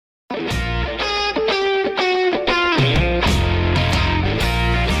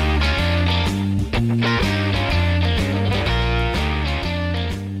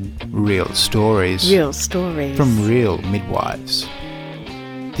Real stories. Real stories. From real midwives.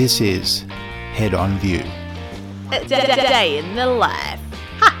 This is Head on View. Day in the life.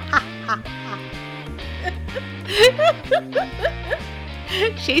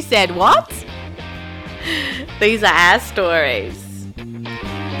 She said what? These are our stories.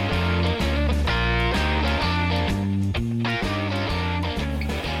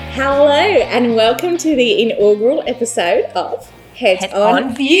 Hello and welcome to the inaugural episode of Head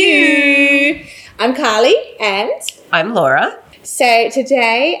on View. I'm Carly and I'm Laura. So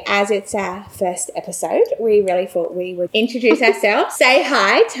today, as it's our first episode, we really thought we would introduce ourselves, say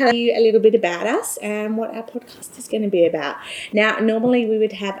hi, tell you a little bit about us and what our podcast is going to be about. Now, normally we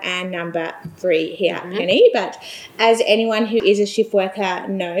would have our number 3 here at Penny, but as anyone who is a shift worker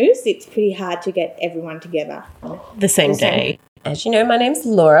knows, it's pretty hard to get everyone together The same day. As you know, my name's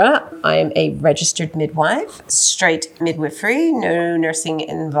Laura. I'm a registered midwife, straight midwifery, no nursing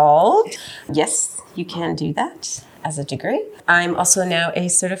involved. Yes, you can do that as a degree. I'm also now a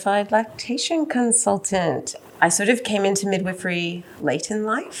certified lactation consultant. I sort of came into midwifery late in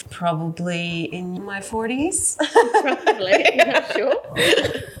life, probably in my 40s. Probably, not sure.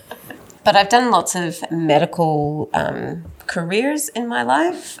 But I've done lots of medical careers in my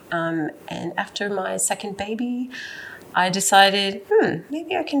life. And after my second baby, I decided,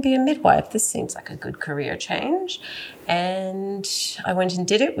 maybe I can be a midwife. This seems like a good career change. And I went and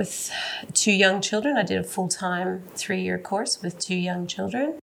did it with 2 young children. I did a full-time 3-year course with 2 young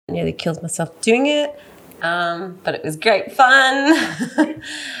children. I nearly killed myself doing it, but it was great fun.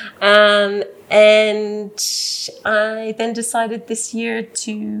 And I then decided this year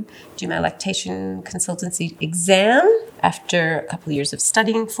to do my lactation consultancy exam after a couple of years of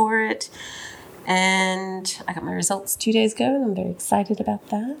studying for it. And I got my results 2 days ago, and I'm very excited about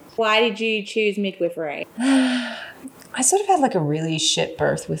that. Why did you choose midwifery? I sort of had like a really shit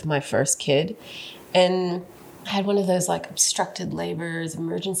birth with my first kid, and I had one of those like obstructed labors,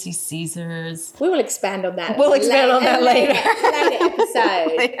 emergency Caesars. We will expand on that. We'll expand on that later.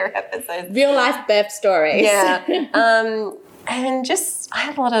 Later episodes. Real life birth stories. Yeah. And just I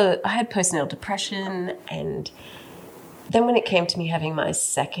had postnatal depression, and then when it came to me having my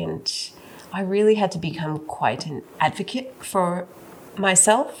second, I really had to become quite an advocate for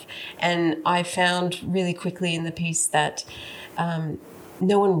myself. And I found really quickly in the piece that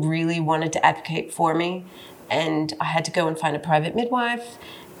no one really wanted to advocate for me. And I had to go and find a private midwife.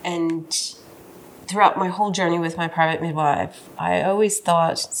 And throughout my whole journey with my private midwife, I always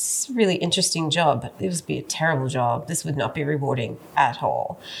thought, it's a really interesting job, but it would be a terrible job. This would not be rewarding at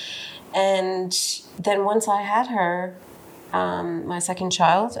all. And then once I had her, my second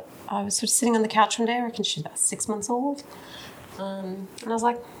child, I was sort of sitting on the couch one day. I reckon she's about 6 months old. And I was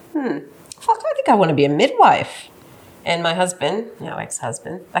like, I think I want to be a midwife. And my husband, now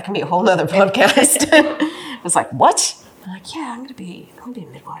ex-husband, that can be a whole nother podcast, was like, what? I'm like, yeah, I'm going to be a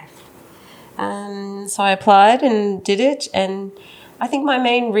midwife. So I applied and did it. And I think my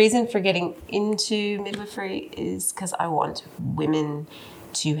main reason for getting into midwifery is because I want women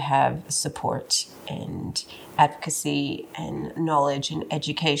to have support and advocacy and knowledge and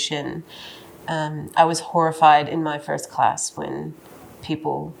education. I was horrified in my first class when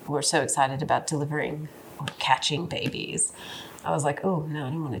people were so excited about delivering or catching babies. I was like, oh, no,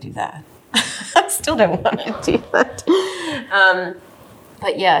 I don't want to do that. I still don't want to do that.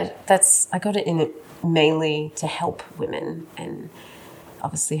 But yeah, I got it in it mainly to help women and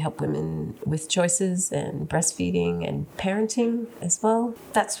obviously help women with choices and breastfeeding and parenting as well.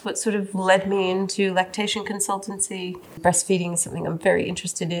 That's what sort of led me into lactation consultancy. Breastfeeding is something I'm very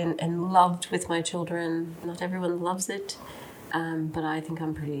interested in and loved with my children. Not everyone loves it, but I think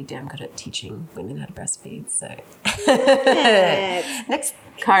I'm pretty damn good at teaching women how to breastfeed. So next,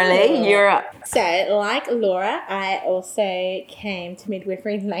 Carly, you're up. So, like Laura, I also came to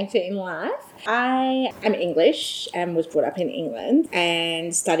midwifery later in life. I am English and was brought up in England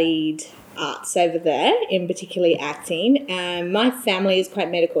and studied arts over there, in particularly acting. My family is quite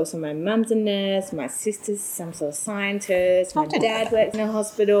medical, so my mum's a nurse, my sister's some sort of scientist, my dad works in a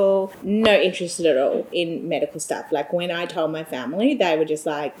hospital. No interest at all in medical stuff. Like when I told my family, they were just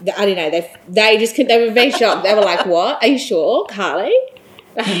like, I don't know, they were very shocked. They were like, what? Are you sure, Carly?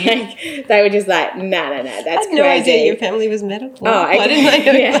 Like, they were just like, no, that's crazy. I had no idea your family was medical. Oh, I didn't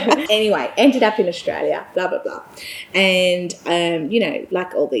know that. Anyway, ended up in Australia, blah, blah, blah. And,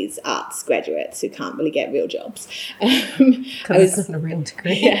 like all these arts graduates who can't really get real jobs. Because it's not a real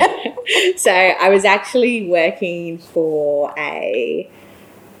degree. Yeah. So I was actually working for I'm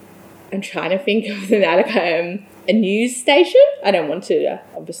trying to think of the a news station. I don't want to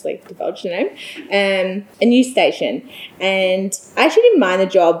obviously divulge the name. A news station. And I actually didn't mind the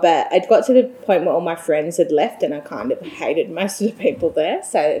job, but it got to the point where all my friends had left and I kind of hated most of the people there.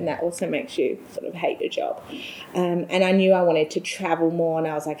 So, and that also makes you sort of hate your job. And I knew I wanted to travel more, and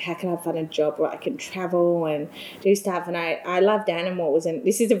I was like, how can I find a job where I can travel and do stuff? And I loved animals, and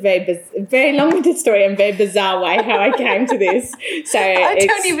this is a very long-winded story and very bizarre way how I came to this. So I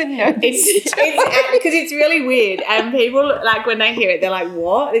don't even know this. Because it's really weird, and people, like, when they hear it, they're like,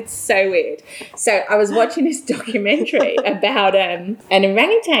 what? It's so weird. So I was watching this documentary about an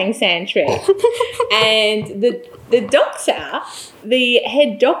orangutan sanctuary, and the doctor, the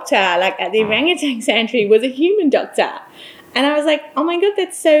head doctor, like at the orangutan sanctuary, was a human doctor. And I was like, oh my God,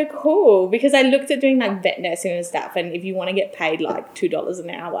 that's so cool. Because I looked at doing like vet nursing and stuff. And if you want to get paid like $2 an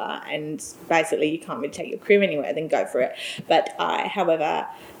hour and basically you can't really take your crew anywhere, then go for it. But I, however,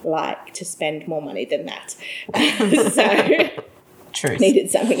 like to spend more money than that. So Truth. needed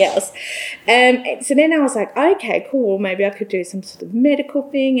something else. So then I was like, okay, cool. Maybe I could do some sort of medical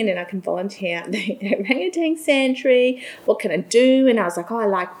thing, and then I can volunteer at the orangutan sanctuary. What can I do? And I was like, oh, I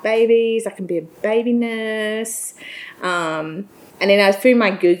like babies. I can be a baby nurse. And then I was through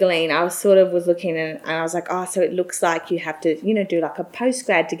my Googling, I was looking and I was like, oh, so it looks like you have to, do like a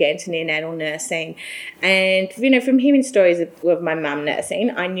postgrad to get into neonatal nursing. And, from hearing stories of my mum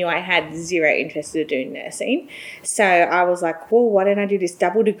nursing, I knew I had zero interest in doing nursing. So I was like, well, why don't I do this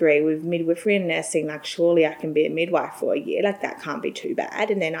double degree with midwifery and nursing? Like, surely I can be a midwife for a year. Like, that can't be too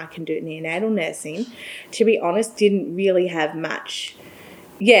bad. And then I can do neonatal nursing. To be honest, didn't really have much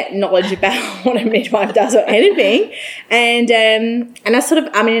knowledge about what a midwife does or anything. And I sort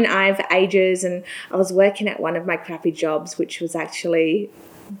of, and I for ages, and I was working at one of my crappy jobs, which was actually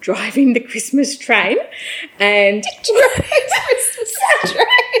driving the Christmas train. And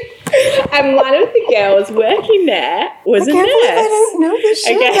and one of the girls working there was a nurse. I don't know this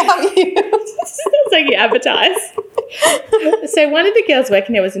shit about you. Sounds like you advertise. So one of the girls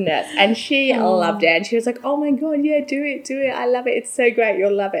working there was a nurse, and she loved it. And she was like, oh my God, yeah, do it. I love it. It's so great.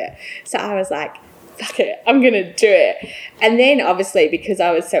 You'll love it. So I was like, fuck it, I'm going to do it. And then obviously, because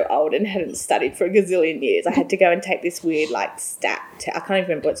I was so old and hadn't studied for a gazillion years, I had to go and take this weird like stat test. I can't even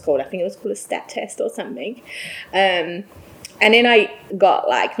remember what it's called. I think it was called a stat test or something. And then I got,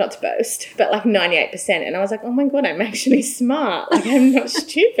 like, not to boast, but like 98%. And I was like, oh my God, I'm actually smart. Like, I'm not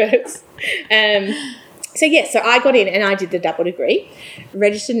stupid. So I got in and I did the double degree,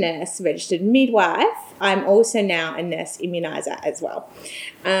 registered nurse, registered midwife. I'm also now a nurse immuniser as well.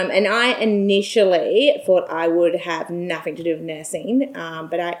 And I initially thought I would have nothing to do with nursing,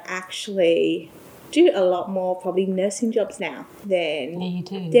 but I actually do a lot more probably nursing jobs now than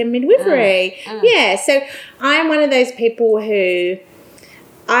midwifery. Yeah, so I'm one of those people who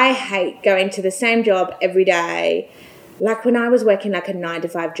I hate going to the same job every day. Like when I was working like a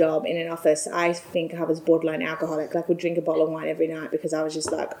 9-to-5 job in an office, I think I was borderline alcoholic. Like would drink a bottle of wine every night because I was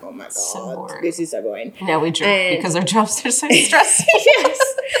just like, oh my God, this is so boring. Now we drink because our jobs are so stressful. Yes.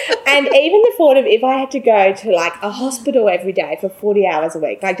 And even the thought of if I had to go to like a hospital every day for 40 hours a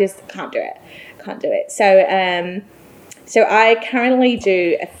week, I just can't do it. So I currently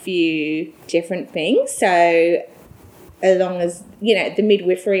do a few different things. So as long as, the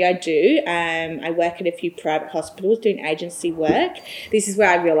midwifery I do, I work at a few private hospitals doing agency work. This is where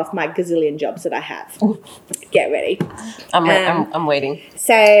I reel off my gazillion jobs that I have. Get ready. I'm waiting.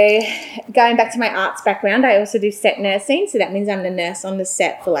 So going back to my arts background, I also do set nursing. So that means I'm the nurse on the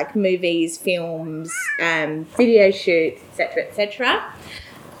set for like movies, films, video shoots, etc., etc.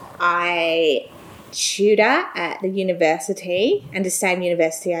 I tutor at the university, and the same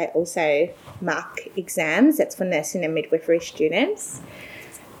university I also mark exams. That's for nursing and midwifery students.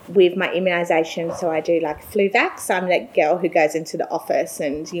 With my immunisation, so I do like flu vax. I'm that girl who goes into the office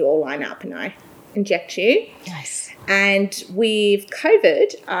and you all line up and I inject you. Nice. And with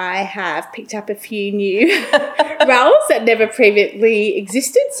COVID, I have picked up a few new roles that never previously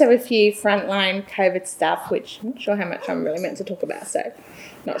existed. So a few frontline COVID stuff, which I'm not sure how much I'm really meant to talk about. So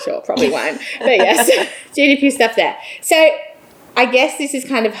not sure, probably won't. But yes, doing a few stuff there. So I guess this is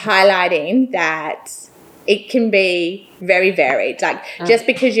kind of highlighting that it can be very varied. Like just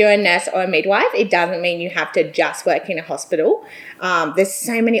because you're a nurse or a midwife, it doesn't mean you have to just work in a hospital. There's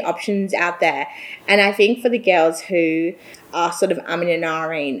so many options out there. And I think for the girls who are sort of and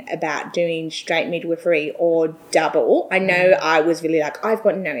ahhing about doing straight midwifery or double, I know I was really like, I've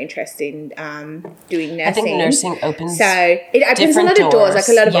got no interest in doing nursing. I think nursing opens it opens a lot of doors, like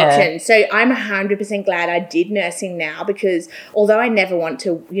a lot of Yeah. options. So I'm 100% glad I did nursing now, because although I never want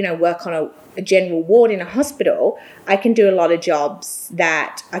to, work on a general ward in a hospital, I can do a lot of jobs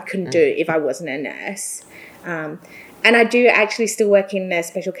that I couldn't do if I wasn't a nurse. And I do actually still work in a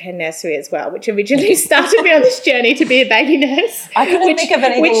special care nursery as well, which originally started me on this journey to be a baby nurse. I couldn't think of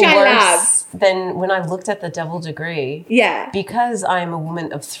anything which I worse than when I looked at the double degree. Yeah. Because I am a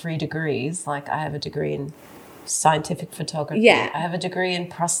woman of 3 degrees, like I have a degree in scientific photography. Yeah. I have a degree in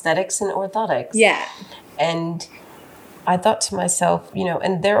prosthetics and orthotics. Yeah. And I thought to myself, you know,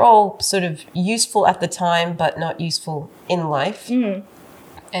 and they're all sort of useful at the time, but not useful in life. Mm.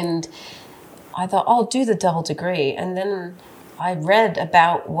 And I thought, I'll do the double degree. And then I read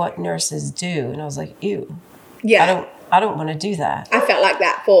about what nurses do, and I was like, ew. Yeah. I don't want to do that. I felt like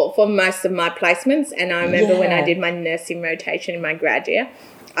that for most of my placements. And I remember when I Yeah. did my nursing rotation in my grad year,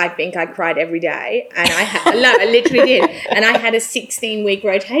 I think I cried every day. And I literally did. And I had a 16-week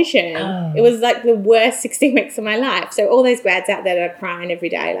rotation. Oh. It was like the worst 16 weeks of my life. So all those grads out there that are crying every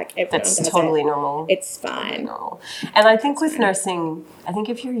day, like everyone That's does totally it. normal. It's fine. Normal. And I think with nursing, I think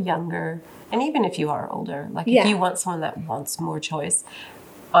if you're younger, and even if you are older, like Yeah. if you want someone that wants more choice,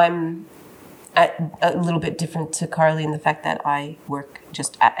 I'm a little bit different to Carly in the fact that I work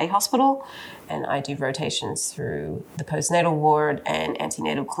just at a hospital and I do rotations through the postnatal ward and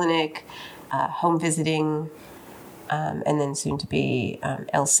antenatal clinic, home visiting, and then soon to be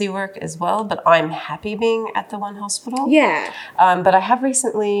LC work as well. But I'm happy being at the one hospital. Yeah. But I have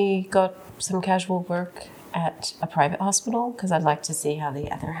recently got some casual work at a private hospital because I'd like to see how the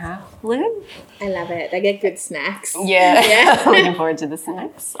other half live. I love it. They get good snacks. Yeah. Looking forward to the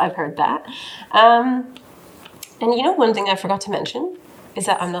snacks. I've heard that. And you know, one thing I forgot to mention is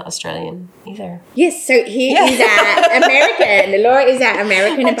that I'm not Australian either. Yes, so he is at American. Laura is at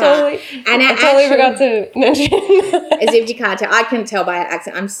American I Apart. And I totally forgot to mention. As if you can't tell. I can tell by her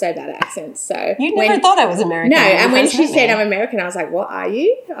accent. I'm so bad at accents. So You never thought I was American. No, and when first she met said me. I'm American, I was like, what are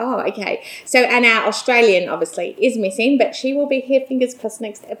you? Oh, okay. So, and our Australian, obviously, is missing, but she will be here, fingers crossed,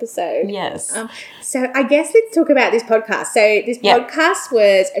 next episode. Yes. So I guess let's talk about this podcast. So this Yeah. podcast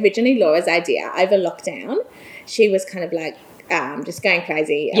was originally Laura's idea over lockdown. She was kind of like just going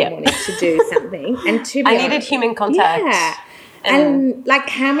crazy and Yeah. wanting to do something. And to be I honest, needed human contact. Yeah. And like,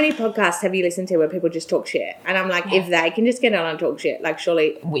 how many podcasts have you listened to where people just talk shit? And I'm like, if they can just get on and talk shit, like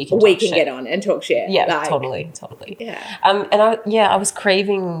surely We can we talk can shit. get on and talk shit. Yeah, like, totally. Yeah. And I was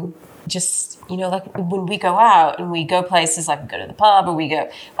craving just, you know, like when we go out and we go places, like we go to the pub or we go,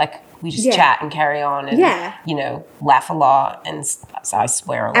 like we just Yeah. chat and carry on and, Yeah. you know, laugh a lot and so I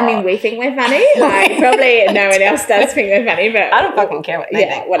swear a lot. I mean, we think we're funny. Like, probably no one else does think we're funny, but I don't fucking care what they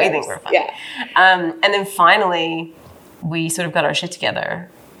yeah, think. whatever. We think we're funny. Yeah. And then finally, we sort of got our shit together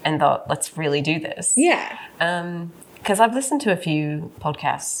and thought, let's really do this. Yeah. Because I've listened to a few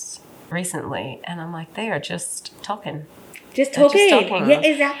podcasts recently and I'm like, they are just talking. Just They're talking. just talking. Yeah,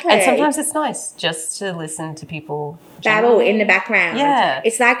 exactly. And sometimes it's nice just to listen to people babble in the background. Yeah.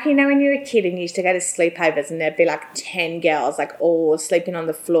 It's like, you know, when you're a kid and you used to go to sleepovers and there'd be like 10 girls like all sleeping on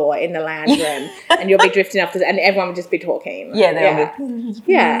the floor in the lounge room and you'll be drifting off and everyone would just be talking. Yeah, they'll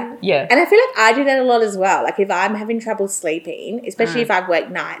Yeah. Yeah. And I feel like I do that a lot as well. Like if I'm having trouble sleeping, especially if I've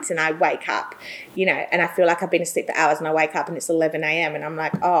worked nights and I wake up, you know, and I feel like I've been asleep for hours and I wake up and it's 11 a.m. and I'm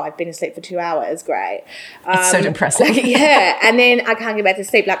like, oh, I've been asleep for 2 hours. Great. It's so depressing. Like, yeah. And then I can't get back to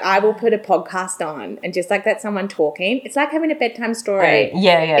sleep. Like I will put a podcast on and just like that's someone talking. It's like having a bedtime story.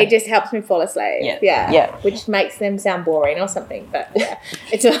 Yeah. It just helps me fall asleep. Yeah. Which makes them sound boring or something. But yeah.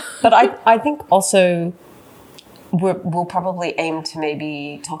 It's But I think also we'll probably aim to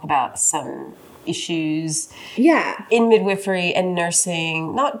maybe talk about some issues yeah. in midwifery and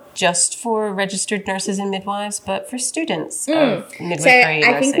nursing, not just for registered nurses and midwives, but for students of midwifery So and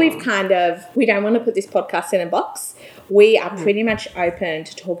I think nursing. we don't want to put this podcast in a box. We are pretty much open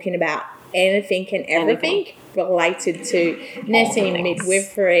to talking about anything and everything related to nursing,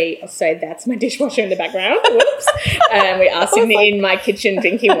 midwifery. Oh, sorry, that's my dishwasher in the background. Whoops. We are sitting in my kitchen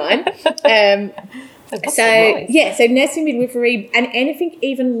drinking wine. So nursing, midwifery, and anything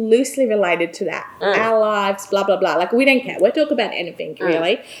even loosely related to that. Our lives, blah, blah, blah. Like, we don't care. We'll talk about anything,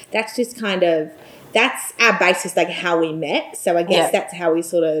 really. That's just kind of, that's our basis, like how we met. So I guess that's how we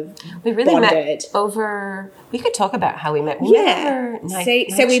sort of we really bonded. met over, we could talk about how we met. We Yeah. met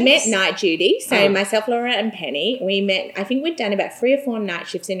over So we met shifts. night duty. So myself, Laura, and Penny, we met, I think we'd done about 3 or 4 night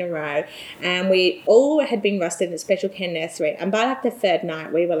shifts in a row. And we all had been rostered in a special care nursery. And by like the 3rd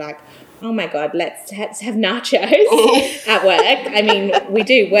night, we were like, oh my God, let's have nachos at work. I mean, we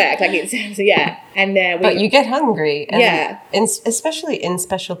do work. Like it's, yeah. And But you get hungry. And Yeah. especially in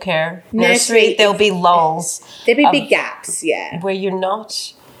special care Nursery, nursery, there'll be lulls there'd be big gaps. Yeah. where you're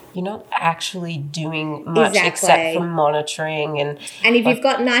not you're not actually doing much except for monitoring. And if you've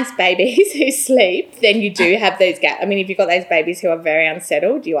got nice babies who sleep, then you do have those gaps. I mean, if you've got those babies who are very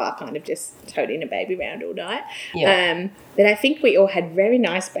unsettled, you are kind of just toting a baby around all night. Yeah. But I think we all had very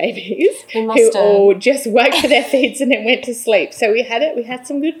nice babies who have. all just woke for their feeds and then went to sleep. So we had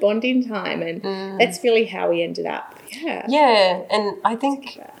some good bonding time, and that's really how we ended up. Yeah. Yeah, and I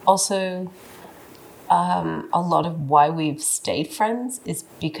think also a lot of why we've stayed friends is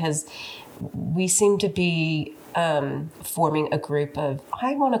because we seem to be forming a group of,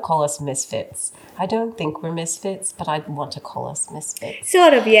 I want to call us misfits. I don't think we're misfits, but I want to call us misfits.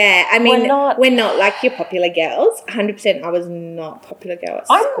 Sort of, yeah. I mean, We're not like your popular girls. 100% I was not popular girl at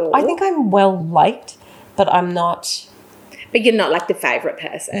school. I think I'm well liked, but I'm not. But you're not like the favourite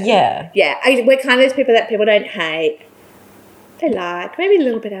person. Yeah. Yeah. We're kind of those people that people don't hate. They like, maybe a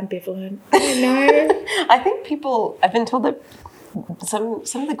little bit ambivalent. I don't know. I think I've been told that some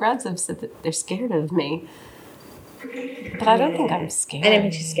of the grads have said that they're scared of me. But I don't think I'm scary. I don't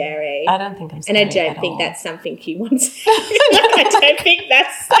think she's scary. I don't think I'm scary. And I don't think that's something you want to I don't think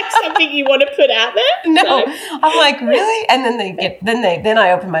that's like something you want to put out there. No. So. I'm like, really? And then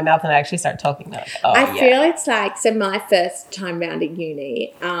I open my mouth and I actually start talking. Like, I feel it's like, so my first time round at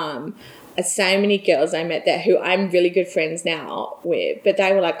uni, so many girls I met there who I'm really good friends now with, but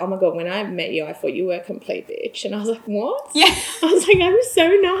they were like, oh my God, when I met you, I thought you were a complete bitch. And I was like, what? Yeah. I was like, I'm so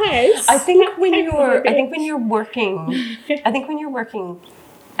nice. I think when you're working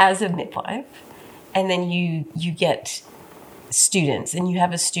as a midwife, and then you get students and you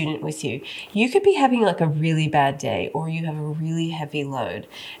have a student with you, you could be having like a really bad day or you have a really heavy load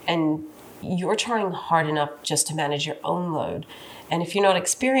and you're trying hard enough just to manage your own load. And if you're not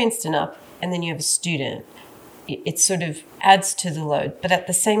experienced enough and then you have a student, it sort of adds to the load. But at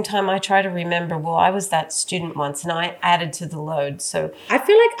the same time, I try to remember, well, I was that student once and I added to the load. So I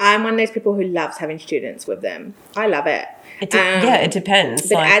feel like I'm one of those people who loves having students with them. I love it. It depends.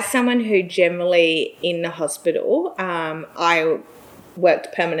 But as someone who generally in the hospital, I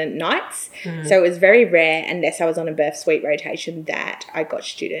worked permanent nights. So it was very rare, unless I was on a birth suite rotation, that I got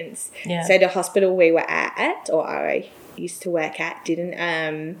students. Yeah. So the hospital we were at, or I used to work at, they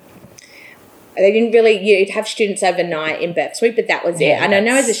didn't really, you'd have students overnight in birth suite, but that was it. And I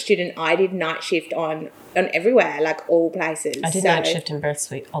know as a student, I did night shift on everywhere, like all places. I did night shift in birth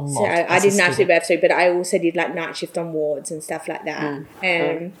suite a lot. So I did night shift birth suite, but I also did like night shift on wards and stuff like that.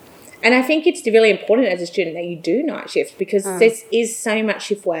 And I think it's really important as a student that you do night shift because there is so much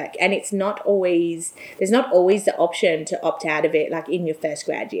shift work and it's not always, there's not always the option to opt out of it like in your first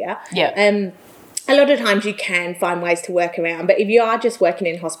grad year. Yeah. A lot of times you can find ways to work around, but if you are just working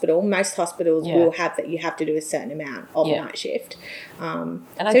in hospital, most hospitals will have that you have to do a certain amount of night shift. And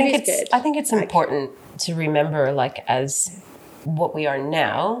I think it's important to remember, like, as what we are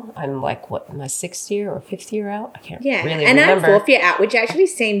now, I'm like, what, my 6th year or 5th year out? I can't really and remember. I'm 4th year out, which actually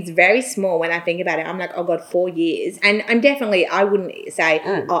seems very small when I think about it. I'm like, oh God, 4 years. And I'm definitely, I wouldn't say,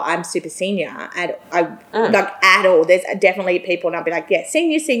 oh, I'm super senior like at all. There's definitely people and I'll be like, yeah,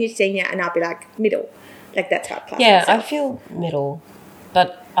 senior. And I'll be like, middle. Like that's how I class myself. I feel middle.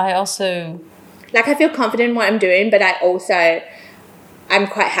 But I also... Like I feel confident in what I'm doing, but I'm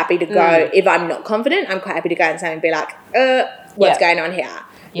quite happy to go. If I'm not confident, I'm quite happy to go and say and be like, what's going on here?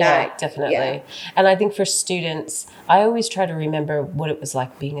 Yeah, definitely. Yeah. And I think for students, I always try to remember what it was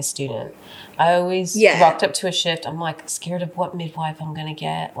like being a student. I always rocked up to a shift. I'm like scared of what midwife I'm going to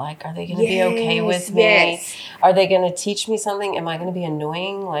get. Like, are they going to be okay with me? Yes. Are they going to teach me something? Am I going to be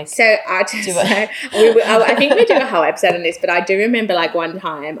annoying? Like, I think we do a whole episode on this, but I do remember like one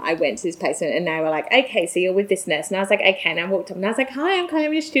time I went to this placement and they were like, okay, so you're with this nurse. And I was like, okay. And I walked up and I was like, hi, I'm kind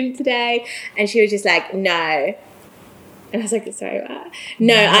of a student today. And she was just like, no. And I was like, sorry, what?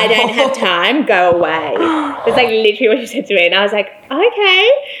 No, I don't have time. Go away. It was like literally what she said to me. And I was like,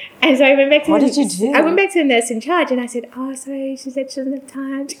 okay. And so I went back to what did you do? I went back to the nurse in charge and I said, oh, sorry. She said she doesn't have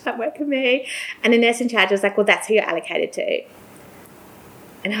time. She can't work with me. And the nurse in charge was like, well, that's who you're allocated to.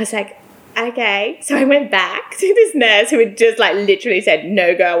 And I was like, okay. So I went back to this nurse who had just like literally said,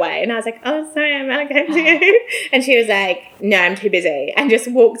 no, go away. And I was like, oh, sorry, I'm allocated to you. And she was like, no, I'm too busy. And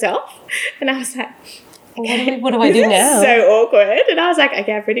just walked off. And I was like, what do I do now? So awkward. And I was like,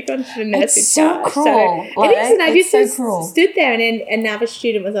 okay, I've already gone to the nurse. It's so cruel. So it is. And I just so stood there and then another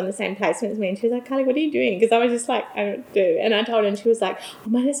student was on the same placement as me and she was like, Carly, what are you doing? Because I was just like, I don't do. And I told her and she was like, oh,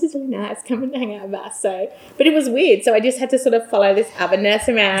 my nurse is really nice. Come and hang out with us. So, but it was weird. So I just had to sort of follow this other nurse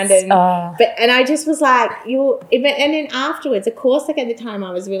around. And I just was like, and then afterwards, of course, like at the time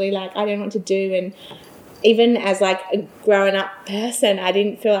I was really like, I don't know what to do. And even as like a grown up person, I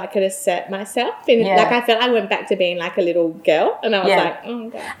didn't feel I could assert myself. Like I felt I went back to being like a little girl, and I was like, oh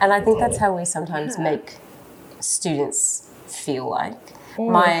God. And I think that's how we sometimes make students feel like.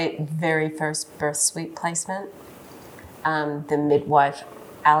 My very first birth suite placement, the midwife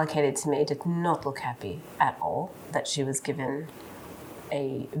allocated to me did not look happy at all that she was given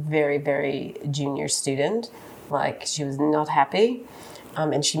a very, very junior student. Like, she was not happy,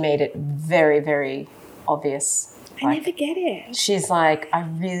 and she made it very, very obvious. I never get it. She's like, I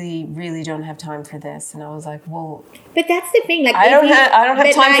really, really don't have time for this. And I was like, well... But that's the thing. Like, I don't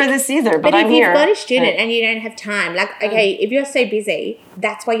have time for this either, but I'm here. But if you've got a student and you don't have time, like, okay, if you're so busy,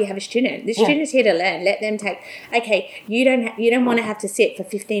 that's why you have a student. The student's here to learn. Let them take... Okay, you don't want to have to sit for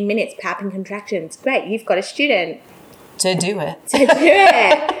 15 minutes popping contractions. Great, you've got a student. To do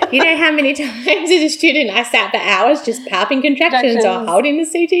it. You know how many times as a student I sat for hours just popping contractions or holding the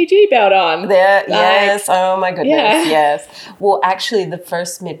CTG belt on. Yes. Oh my goodness. Yeah. Yes. Well, actually, the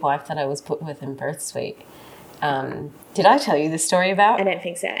first midwife that I was put with in birth suite, did I tell you the story about? I don't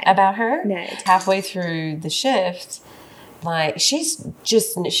think so. About her? No. Halfway through the shift, like, she's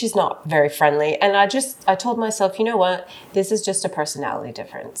not very friendly. And I told myself, you know what? This is just a personality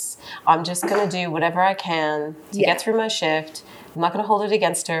difference. I'm just going to do whatever I can to get through my shift. I'm not going to hold it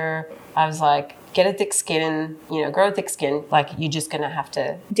against her. I was like, get a thick skin, grow a thick skin. Like, you're just going to have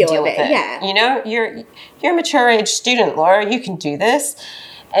to deal with it. Yeah. You're a mature age student, Laura. You can do this.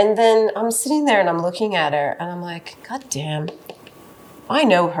 And then I'm sitting there and I'm looking at her and I'm like, God damn, I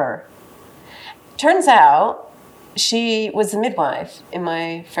know her. Turns out, she was the midwife in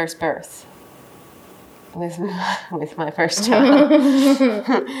my first birth with my first child.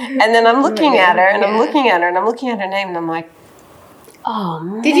 And then I'm looking at her and I'm looking at her and I'm looking at her name and I'm like, oh,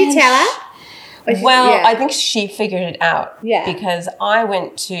 man. Did you tell her? Well, I think she figured it out. Yeah. Because I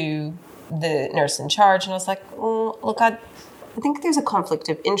went to the nurse in charge and I was like, look, I think there's a conflict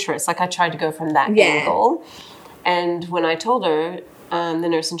of interest. Like, I tried to go from that angle. And when I told her, the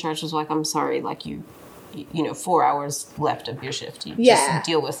nurse in charge was like, I'm sorry, like, you 4 hours left of your shift. You just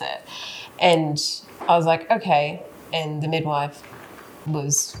deal with it. And I was like, okay. And the midwife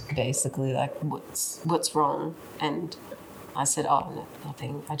was basically like, what's wrong? And I said, oh, no,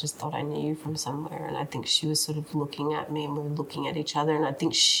 nothing. I just thought I knew you from somewhere. And I think she was sort of looking at me and we were looking at each other. And I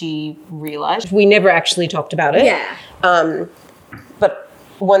think she realized. We never actually talked about it. Yeah. But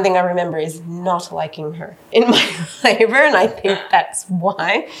one thing I remember is not liking her in my labor, and I think that's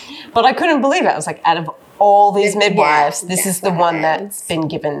why. But I couldn't believe it. I was like, out of all these midwives, this is the one that's been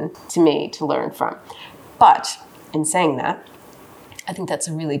given to me to learn from. But in saying that, I think that's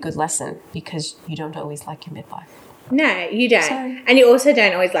a really good lesson because you don't always like your midwife. No, you don't. Sorry. And you also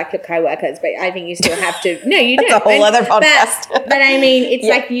don't always like your co-workers, but I think you still have to. No, you don't. That's a whole other podcast. But I mean, it's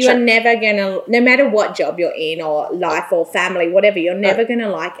like you are never going to, no matter what job you're in or life or family, whatever, you're never going to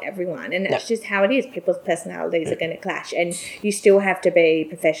like everyone. And that's just how it is. People's personalities are going to clash. And you still have to be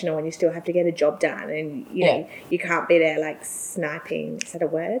professional and you still have to get a job done. And, you know, you can't be there like sniping. Is that a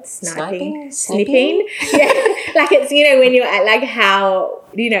word? Sniping? Snipping? Yeah. Like it's, when you're at like how,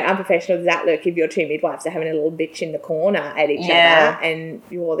 unprofessional does that look if your two midwives are having a little bitch in the corner at each other and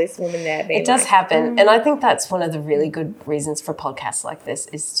you're this woman there being it does happen. And I think that's one of the really good reasons for podcasts like this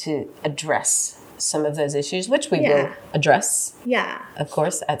is to address some of those issues, which we will address, of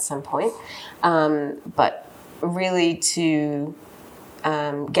course, at some point. But really to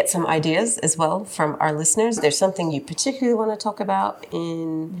get some ideas as well from our listeners. There's something you particularly want to talk about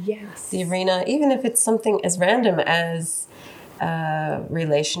in the arena, even if it's something as random as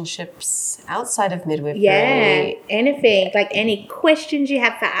relationships outside of midwifery. Yeah, anything, like any questions you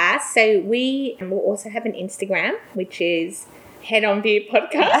have for us. So we will also have an Instagram, which is Head On View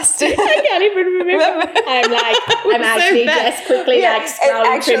Podcast. I can't even remember. I'm actually just quickly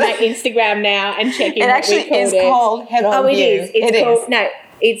scrolling through my Instagram now and checking what we called it. It actually is called Head On View. Oh, it is. It's called, no,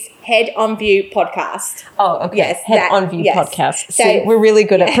 it's Head On View Podcast. Oh, okay. Yes, Head On View Podcast. So we're really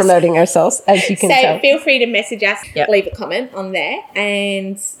good at promoting ourselves, as you can tell. So feel free to message us, leave a comment on there,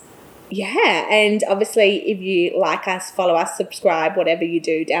 and and obviously if you like us, follow us, subscribe, whatever you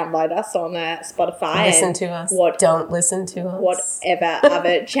do, download us on Spotify. Listen to us. Don't listen to us. Whatever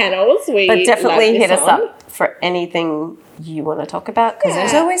other channels we But definitely hit us up for anything you want to talk about, because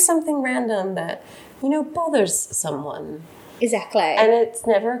there's always something random that, bothers someone. Exactly. And it's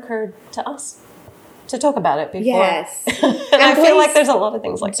never occurred to us to talk about it before. Yes. And I feel like there's a lot of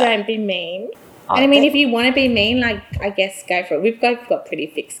things like that. Don't be mean. And I mean, if you want to be mean, I guess go for it. We've got pretty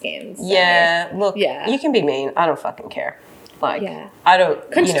thick skins. So. Yeah. Look, you can be mean. I don't fucking care. Like, Yeah. I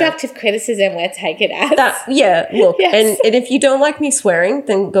don't, Constructive criticism, we'll take it as. look, Yes. and if you don't like me swearing,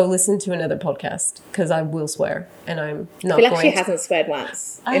 then go listen to another podcast, because I will swear, and I'm not I feel like going she to. hasn't sweared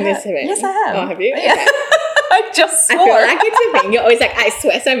once I in this have. event. Yes, I have. Oh, have you? Yeah. Okay. I just swore. I feel like it's a thing. You're always like, I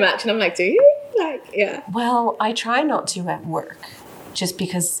swear so much. And I'm like, do you? Like, yeah. Well, I try not to at work, just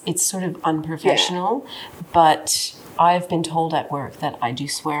because it's sort of unprofessional. But I've been told at work that I do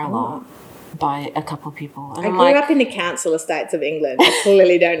swear a lot by a couple of people. And I I'm grew like, up in the council estates of England. I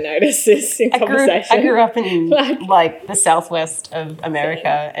clearly don't notice this in conversation. I grew up in Like- like the southwest of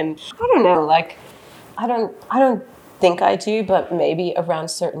America, and I don't know, like I don't think I do, but maybe around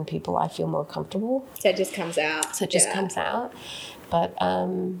certain people I feel more comfortable. So it just comes out. So it just Yeah. comes out. But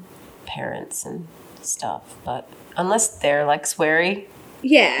parents and stuff. But unless they're like sweary,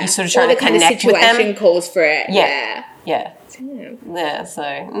 Yeah. You sort of Or trying the to kind of connect with them. situation calls for it. yeah. Yeah. Yeah, so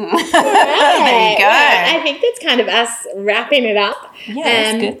Right. there you go. Well, I think that's kind of us wrapping it up. Yeah,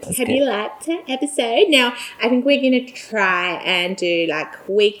 that's good. That's have good. you liked the episode? Now, I think we're going to try and do like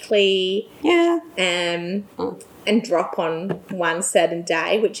weekly Yeah. and drop on one certain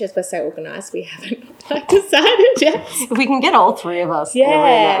day, which as we're so organised, we haven't like decided yet. If we can get all three of us, Yeah.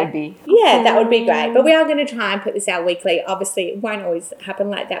 that would be. Yeah, that would be great. But we are going to try and put this out weekly. Obviously, it won't always happen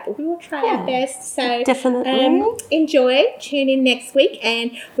like that, but we will try our best. So Definitely. enjoy. Tune in next week,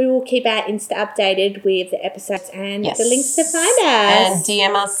 and we will keep our Insta updated with the episodes and Yes. the links to find And us.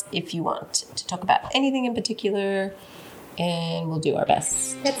 DM us if you want to talk about anything in particular, and we'll do our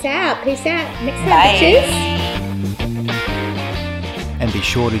best. That's out. Peace out. Next time, Bye. bitches. And be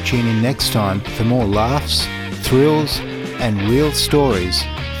sure to tune in next time for more laughs, thrills, and real stories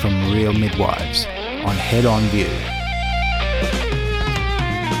from real midwives on Head On View.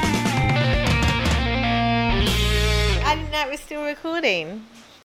 I didn't know it was still recording.